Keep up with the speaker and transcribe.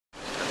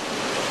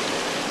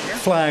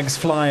Flags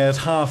fly at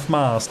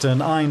half-mast in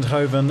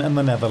Eindhoven in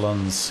the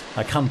Netherlands,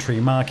 a country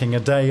marking a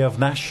day of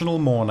national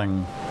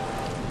mourning.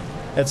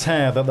 It's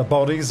here that the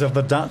bodies of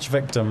the Dutch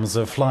victims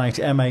of flight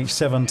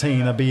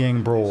MH17 are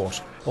being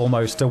brought,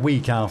 almost a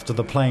week after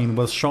the plane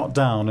was shot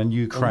down in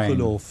Ukraine.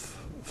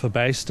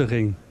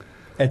 Verbijstering.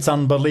 It's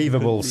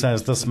unbelievable,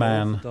 says this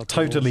man,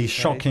 totally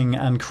shocking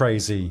and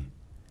crazy.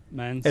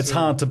 It's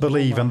hard to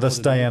believe in this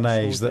day and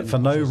age that for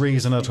no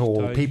reason at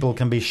all people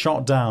can be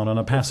shot down in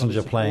a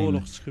passenger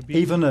plane,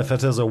 even if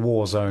it is a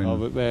war zone.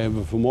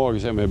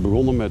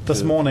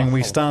 This morning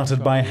we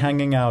started by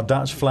hanging our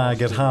Dutch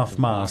flag at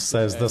half-mast,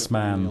 says this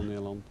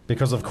man,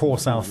 because of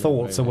course our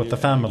thoughts are with the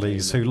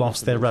families who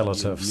lost their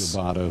relatives.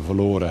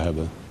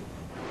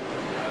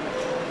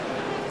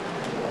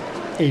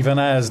 Even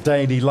as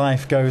daily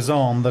life goes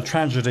on, the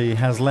tragedy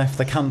has left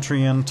the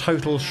country in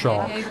total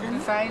shock.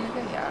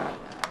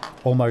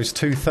 Almost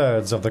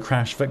two-thirds of the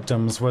crash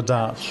victims were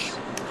Dutch.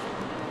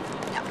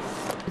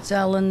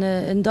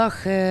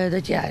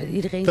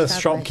 This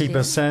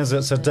shopkeeper says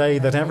it's a day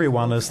that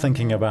everyone is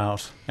thinking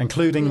about,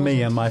 including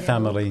me and my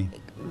family.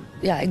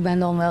 I'm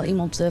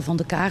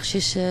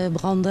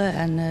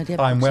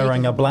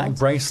wearing a black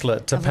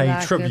bracelet to pay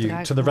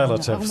tribute to the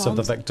relatives of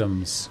the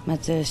victims.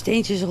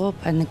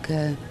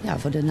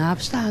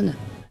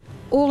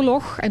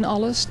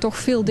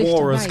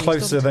 War is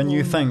closer than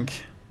you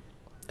think.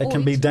 It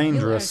can be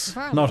dangerous,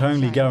 not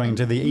only going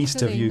to the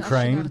east of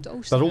Ukraine,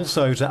 but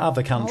also to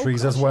other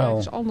countries as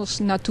well.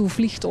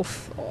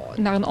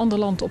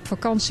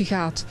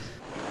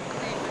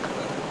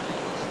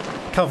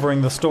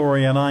 Covering the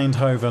story in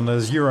Eindhoven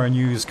is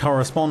Euronews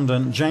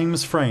correspondent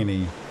James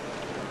Franey.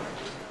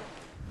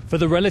 For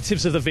the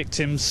relatives of the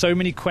victims, so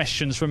many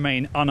questions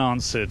remain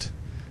unanswered.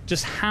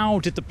 Just how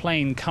did the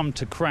plane come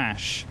to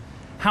crash?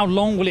 How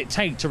long will it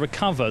take to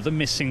recover the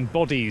missing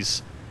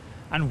bodies?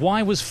 And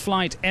why was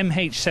flight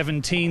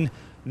MH17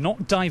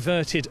 not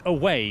diverted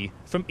away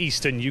from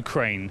eastern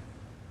Ukraine?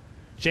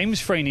 James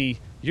Franey,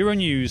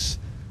 Euronews,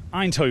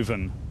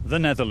 Eindhoven, the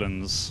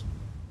Netherlands.